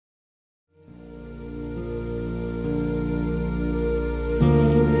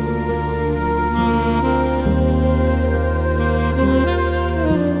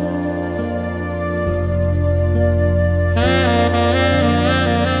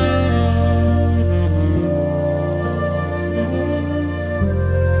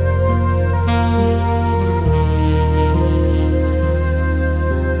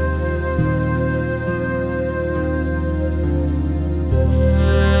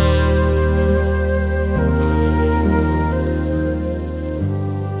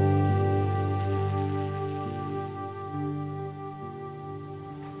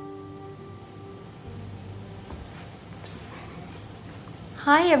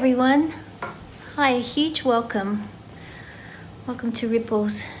everyone. Hi, a huge welcome. Welcome to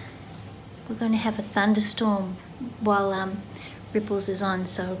Ripples. We're going to have a thunderstorm while Ripples is on,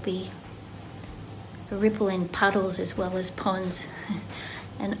 so it'll be a ripple in puddles as well as ponds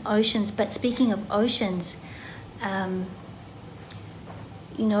and oceans. But speaking of oceans, you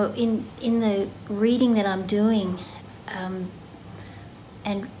know, in the reading that I'm doing,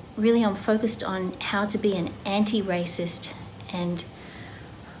 and really I'm focused on how to be an anti-racist, and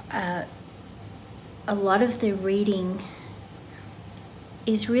a lot of the reading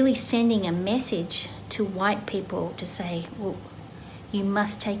is really sending a message to white people to say, well, you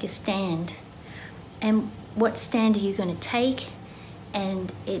must take a stand. And what stand are you going to take?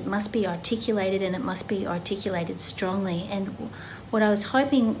 And it must be articulated, and it must be articulated strongly. And what I was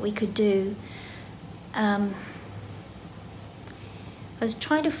hoping we could do, I was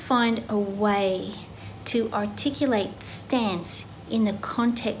trying to find a way to articulate stance in the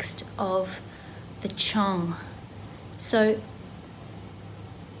context of the Chong. So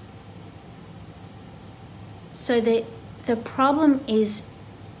the problem is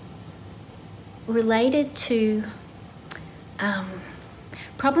related to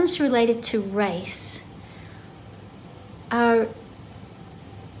problems related to race are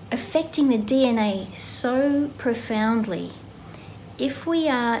affecting the DNA so profoundly. If we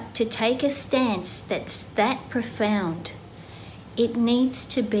are to take a stance that's that profound, it needs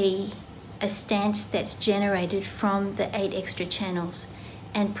to be a stance that's generated from the 8 extra channels,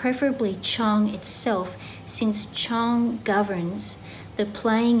 and preferably Chong itself, since Chong governs the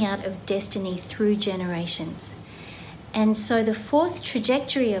playing out of destiny through generations. And so the 4th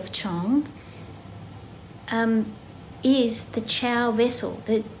trajectory of Chong is the Chow vessel,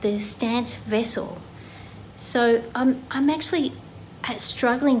 the stance vessel. So I'm actually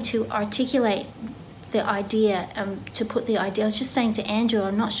struggling to articulate the idea, to put the idea. I was just saying to Andrew,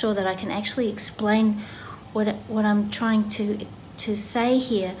 I'm not sure that I can actually explain what I'm trying to say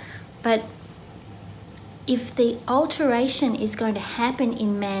here, but if the alteration is going to happen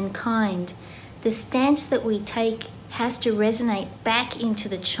in mankind, the stance that we take has to resonate back into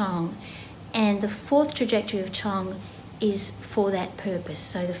the Chong, and the 4th trajectory of Chong is for that purpose.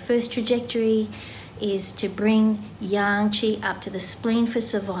 So the 1st trajectory is to bring yang qi up to the spleen for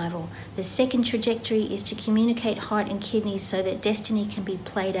survival. The 2nd trajectory is to communicate heart and kidneys so that destiny can be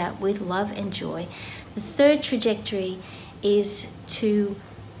played out with love and joy. The 3rd trajectory is to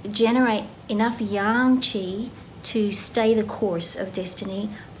generate enough yang qi to stay the course of destiny.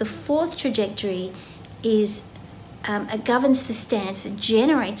 The 4th trajectory is it governs the stance, it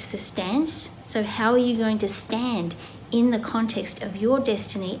generates the stance. So how are you going to stand in the context of your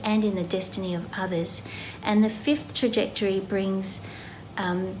destiny and in the destiny of others? And the 5th trajectory brings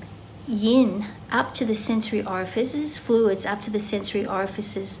yin up to the sensory orifices, fluids up to the sensory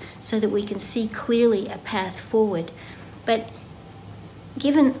orifices, so that we can see clearly a path forward. But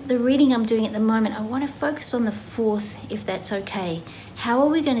given the reading I'm doing at the moment, I want to focus on the 4th, if that's okay. How are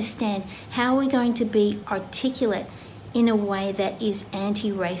we going to stand? How are we going to be articulate in a way that is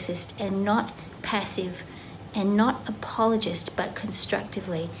anti-racist and not passive and not apologist, but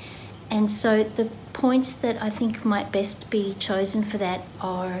constructively? And so the points that I think might best be chosen for that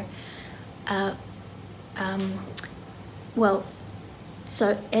are, well,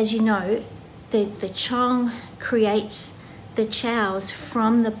 so as you know, the Chong creates the chows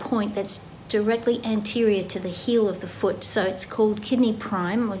from the point that's directly anterior to the heel of the foot. So it's called kidney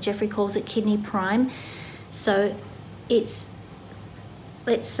prime, or Jeffrey calls it kidney prime. So it's,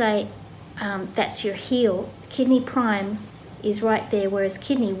 let's say that's your heel. Kidney prime is right there, whereas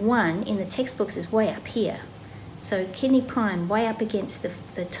kidney 1 in the textbooks is way up here. So kidney prime way up against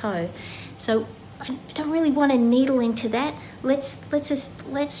the toe. So I don't really want to needle into that. Let's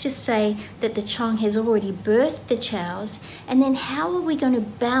just say that the Chong has already birthed the chows, and then how are we going to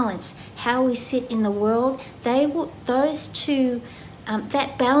balance how we sit in the world? Those two,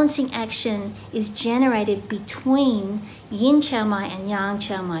 that balancing action is generated between Yin Chow Mai and Yang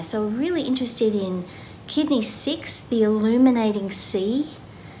Chow Mai. So we're really interested in kidney 6, the illuminating sea,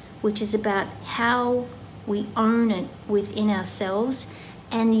 which is about how we own it within ourselves.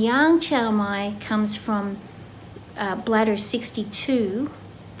 And Yang Chow Mai comes from bladder 62,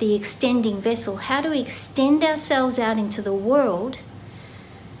 the extending vessel. How do we extend ourselves out into the world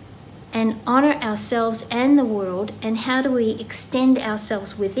and honor ourselves and the world? And how do we extend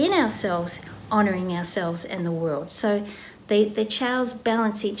ourselves within ourselves, honoring ourselves and the world? So the chows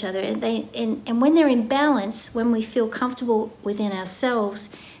balance each other, and when they're in balance, when we feel comfortable within ourselves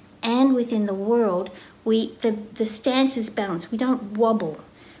and within the world, the stance is balanced. We don't wobble.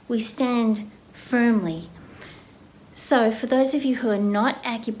 We stand firmly. So for those of you who are not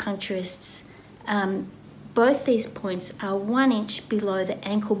acupuncturists, both these points are 1 inch below the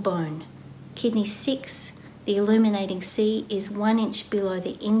ankle bone. Kidney 6, the illuminating C, is 1 inch below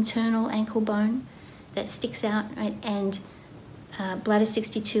the internal ankle bone that sticks out, right? And bladder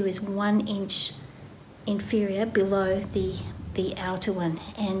 62 is 1 inch inferior below the outer one.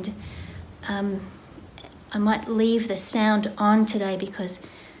 And I might leave the sound on today because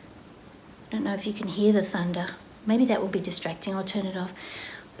I don't know if you can hear the thunder. Maybe that will be distracting. I'll turn it off.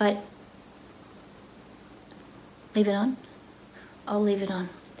 But leave it on. I'll leave it on.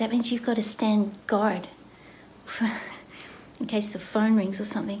 That means you've got to stand guard in case the phone rings or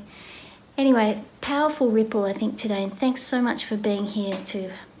something. Anyway, powerful ripple, I think, today. And thanks so much for being here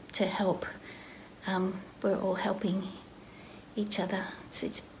to help. We're all helping each other.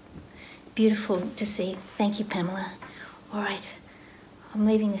 It's beautiful to see. Thank you, Pamela. All right, I'm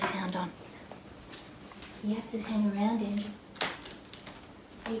leaving the sound on. You have to hang around, Andrew.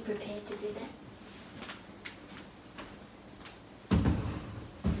 Are you prepared to do that?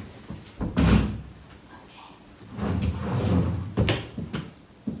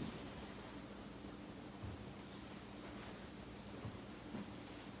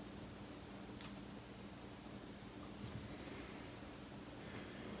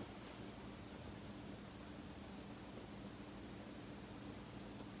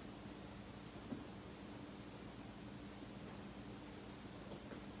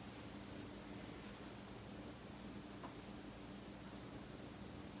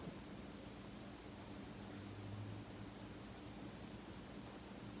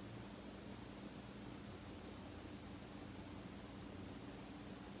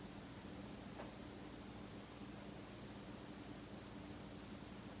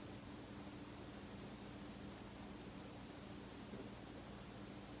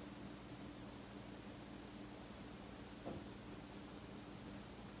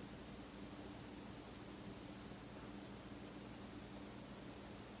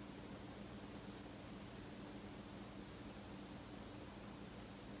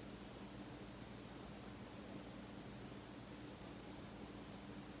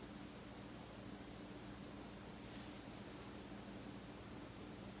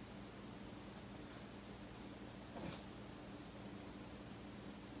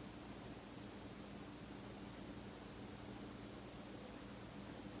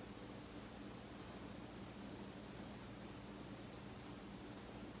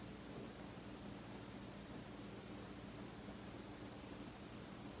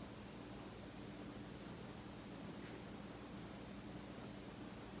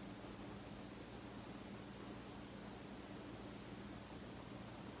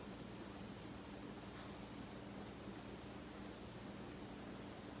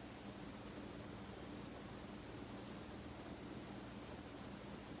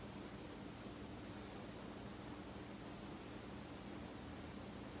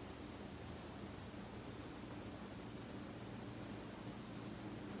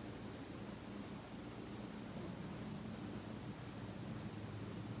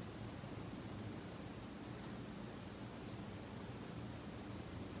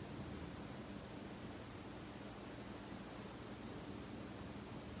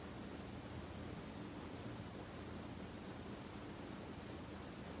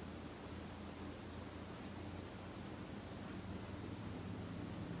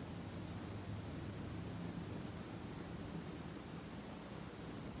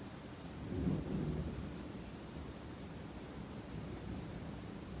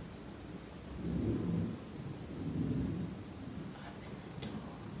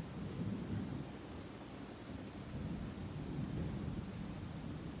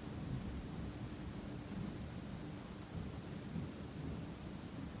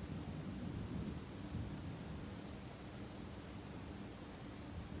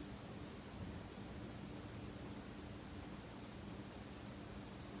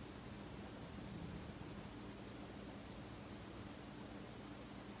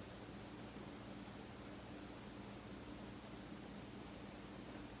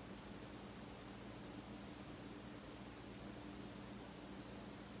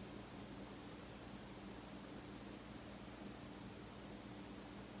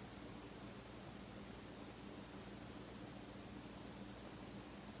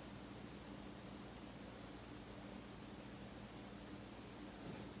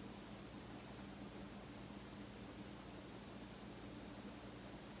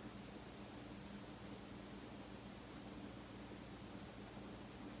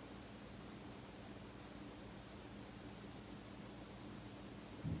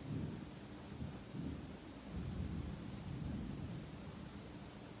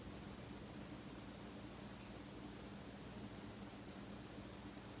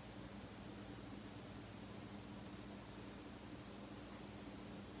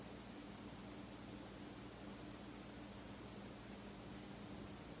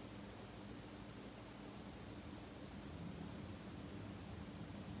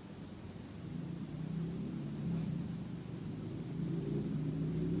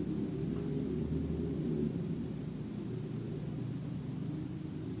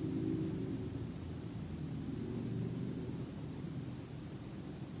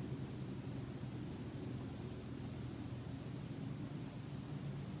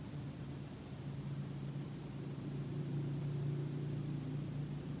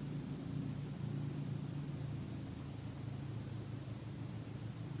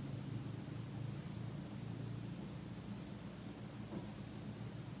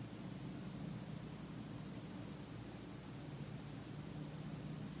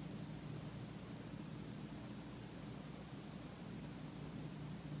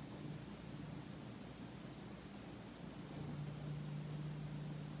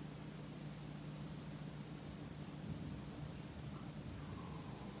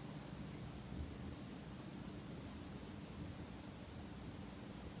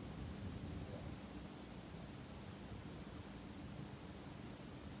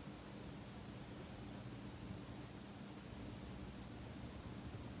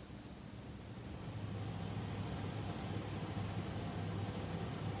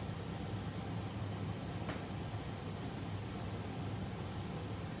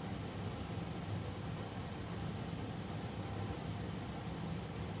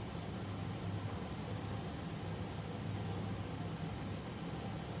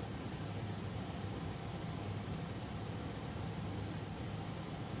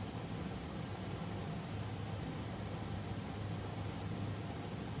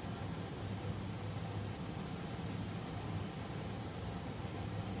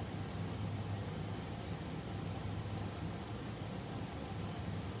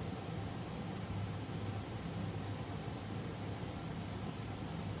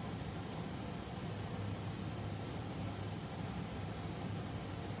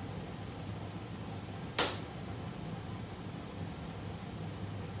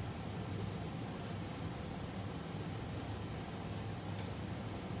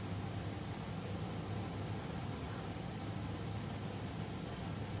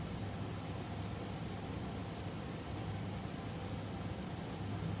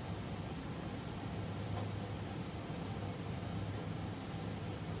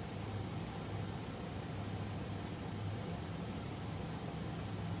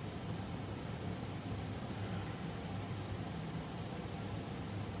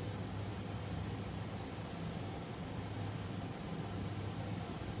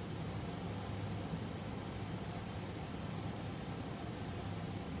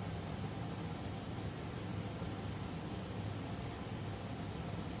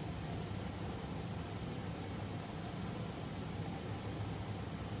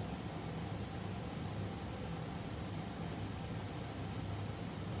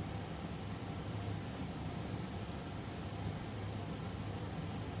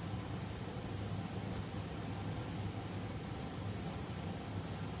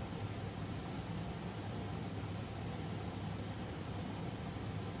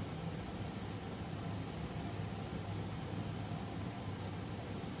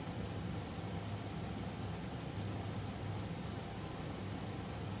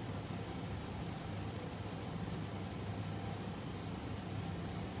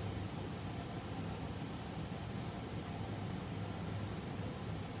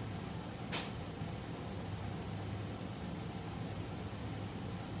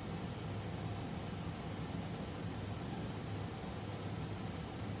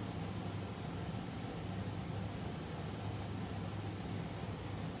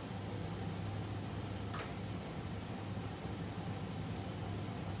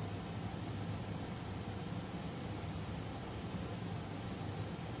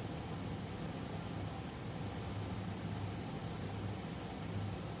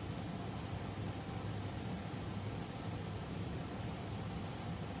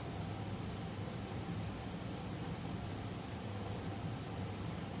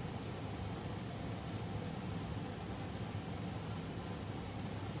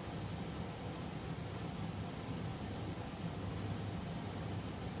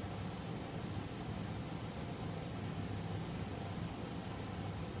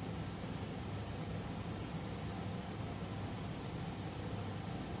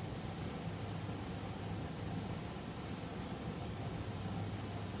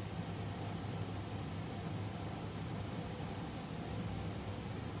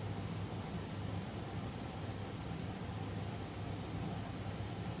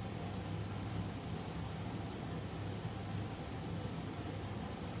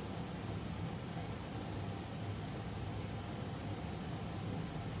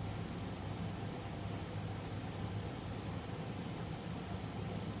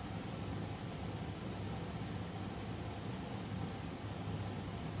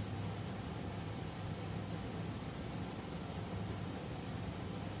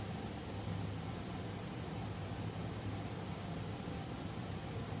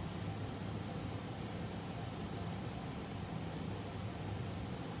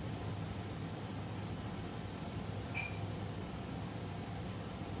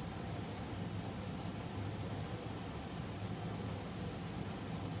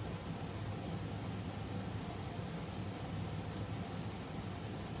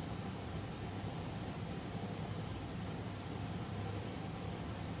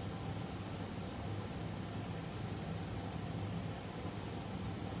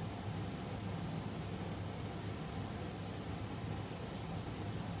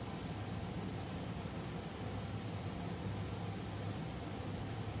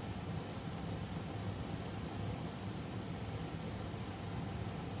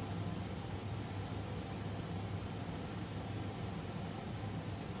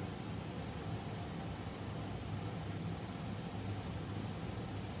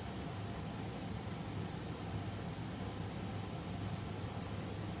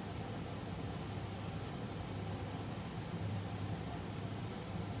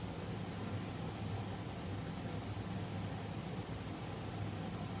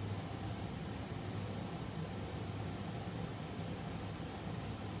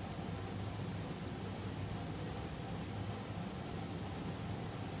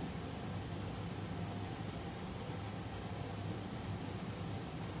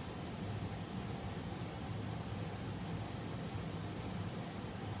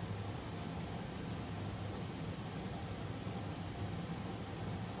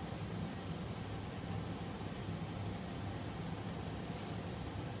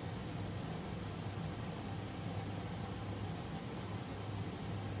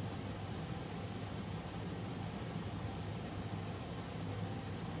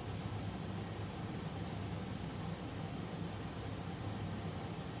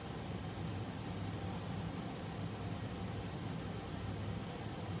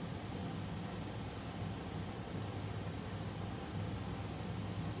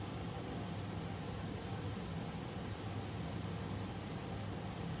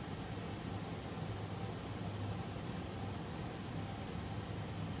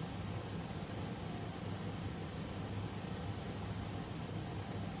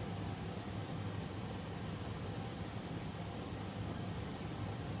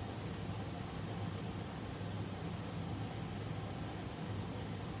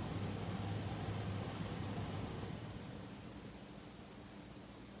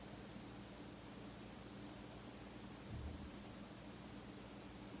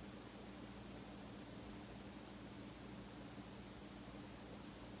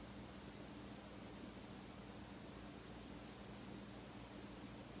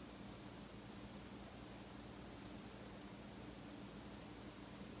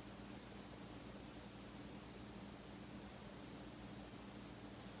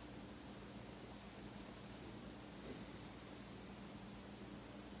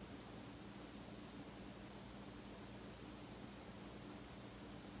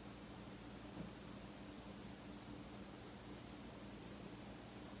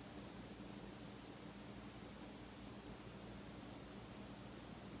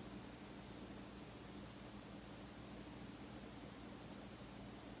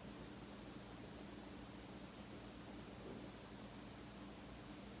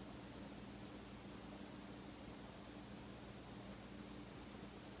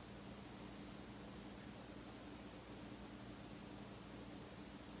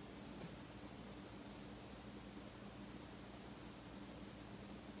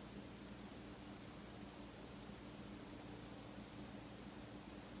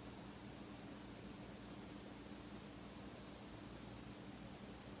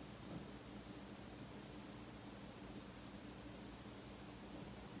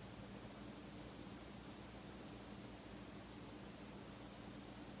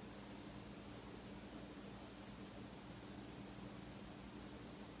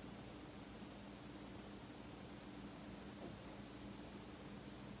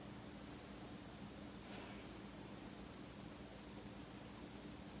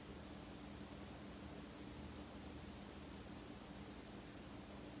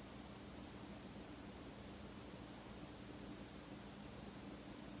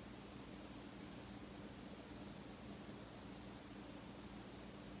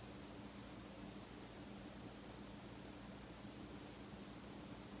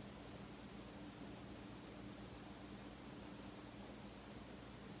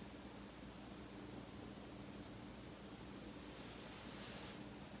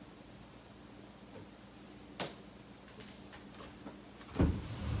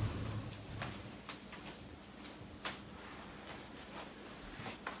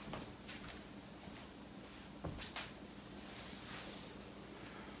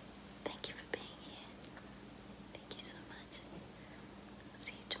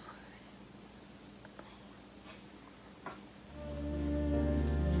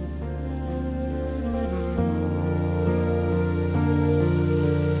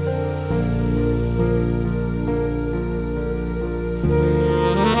 you.